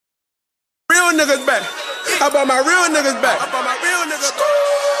Real niggas back. I brought my real niggas back. I brought my real niggas back.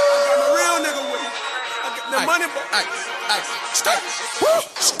 I got my real nigga with me. I get the money,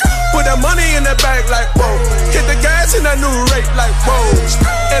 put that money in the bag like whoa. Hit the gas in that new rate like whoa.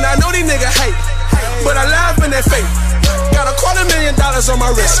 And I know these niggas hate, but I laugh in their face. Got $250,000 on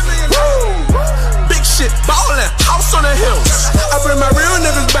my wrist. Whoa. Big shit, ballin', house on the hills. I bring my real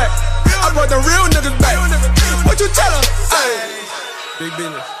niggas back. I brought the real niggas back. What you tell them? Ay. Big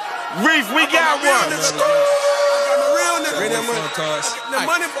business. Reef, we got one. Bring that money. The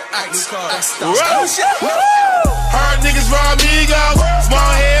money for Hard niggas rob me, go.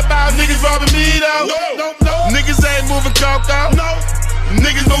 Small head about niggas robbing me, though. Niggas ain't moving coco.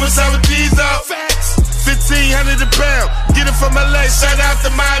 Niggas moving 17s up. 1,500 a pound. Get it from LA, shout out to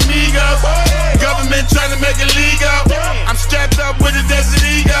my amigo. Government trying to make it legal. I'm strapped up with a desert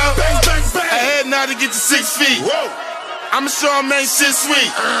ego. I had now to get to 6 feet. I'ma show him ain't shit sweet.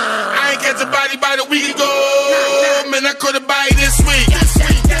 I ain't catch a body by the week ago. Man, I caught a body this week.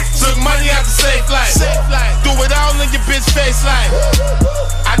 Took money out the safe life. Do it all in your bitch face like.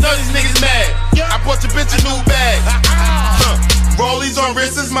 I know these niggas mad. I bought your bitch a new bag. Rollies on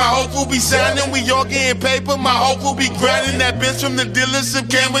wrists, my hope will be shining. We all getting paper, my hope will be grinding. That bitch from the dealership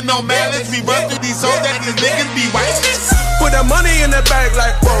came with no malice. We run through these hoes that these niggas be white. Put that money in the bag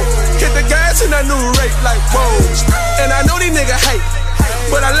like whoa. Hit the gas in that new rate like whoa. And I know these niggas hate,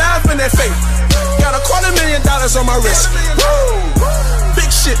 but I laugh in their face. Got $250,000 on my wrist. Whoa.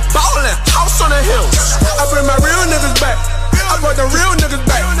 Big shit, ballin', house on the hills. I bring my real niggas back. I brought the real niggas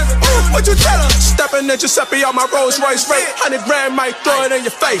back. Ooh, what you tell them? Steppin' at Giuseppe on my Rolls Royce rate. 100 grand might throw it in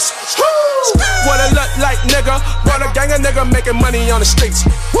your face. Woo! What a look like, nigga. Brought a gang of nigga making money on the streets.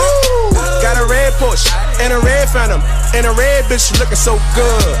 Woo! Got a red Porsche and a red Phantom and a red bitch looking so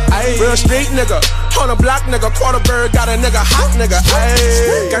good. Ay. Real street nigga, on a block nigga. Quarter bird got a nigga hot nigga.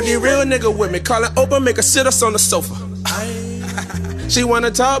 Ay. Got the real nigga with me. Call it open, make her sit us on the sofa. She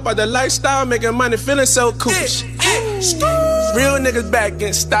wanna talk about the lifestyle, making money, feeling so coolish. Real niggas back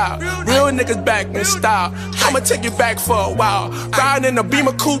in style. Real niggas back in style. I'ma take you back for a while. Riding in a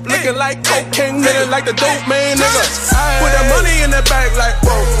Beamer coupe, looking like cocaine, nigga, like the dope man, nigga. Put that money in the bag like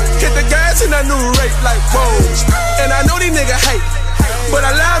whoa. Hit the gas in that new rate like whoa. And I know these niggas hate, but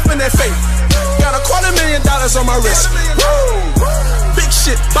I laugh in their face. Got $250,000 on my wrist. Woo. Big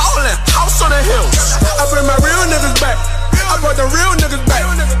shit, ballin', house on the hills. I bring my real niggas back. I brought the real niggas back.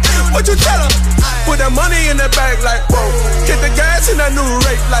 What you tell them? Put that money in the bag like whoa. Hit the gas in that new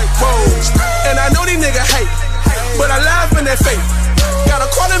rate like whoa. And I know these niggas hate, but I laugh in their face. Got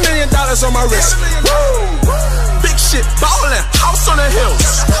 $250,000 on my wrist. Woo. Big shit, ballin', house on the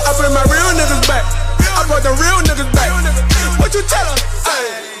hills. I bring my real niggas back. I brought the real niggas back. What you tell them?